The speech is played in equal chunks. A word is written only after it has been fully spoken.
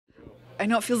I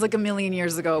know it feels like a million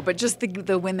years ago, but just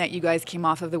the win that you guys came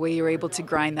off of, the way you were able to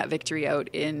grind that victory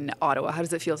out in Ottawa, how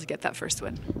does it feel to get that first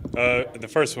win? The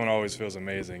first one always feels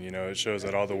amazing. It shows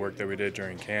that all the work that we did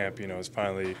during camp, it's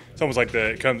almost like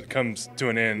it comes to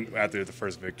an end after the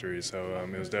first victory. So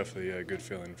it was definitely a good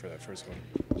feeling for that first one.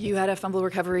 You had a fumble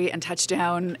recovery and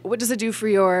touchdown. What does it do for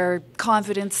your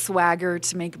confidence, swagger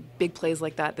to make big plays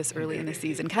like that this early in the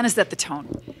season? Kind of set the tone.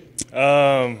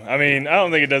 I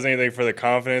don't think it does anything for the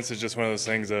confidence. It's just one of those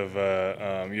things of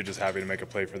you're just happy to make a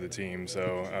play for the team.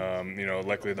 So,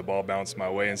 luckily the ball bounced my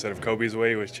way instead of Kobe's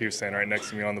way, which he was standing right next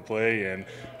to me on the play. And,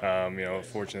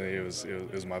 fortunately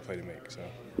it was my play to make. So.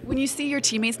 When you see your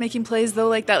teammates making plays, though,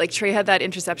 like that, like Trey had that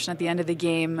interception at the end of the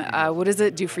game, what does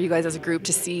it do for you guys as a group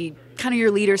to see kind of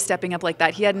your leader stepping up like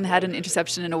that? He hadn't had an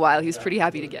interception in a while. He was pretty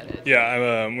happy to get it.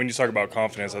 Yeah, when you talk about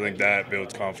confidence, I think that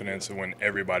builds confidence when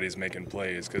everybody's making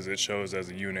plays, because it shows as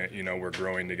a unit, we're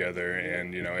growing together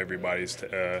and, everybody's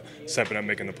stepping up,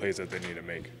 making the plays that they need to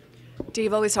make.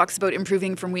 Dave always talks about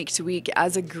improving from week to week.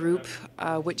 As a group,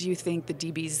 what do you think the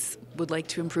DBs would like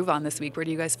to improve on this week? Where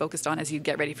do you guys focused on as you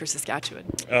get ready for Saskatchewan?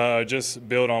 Just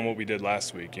build on what we did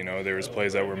last week. There was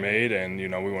plays that were made, and we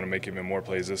want to make even more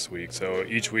plays this week. So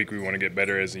each week we want to get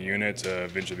better as a unit to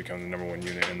eventually become the #1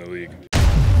 unit in the league.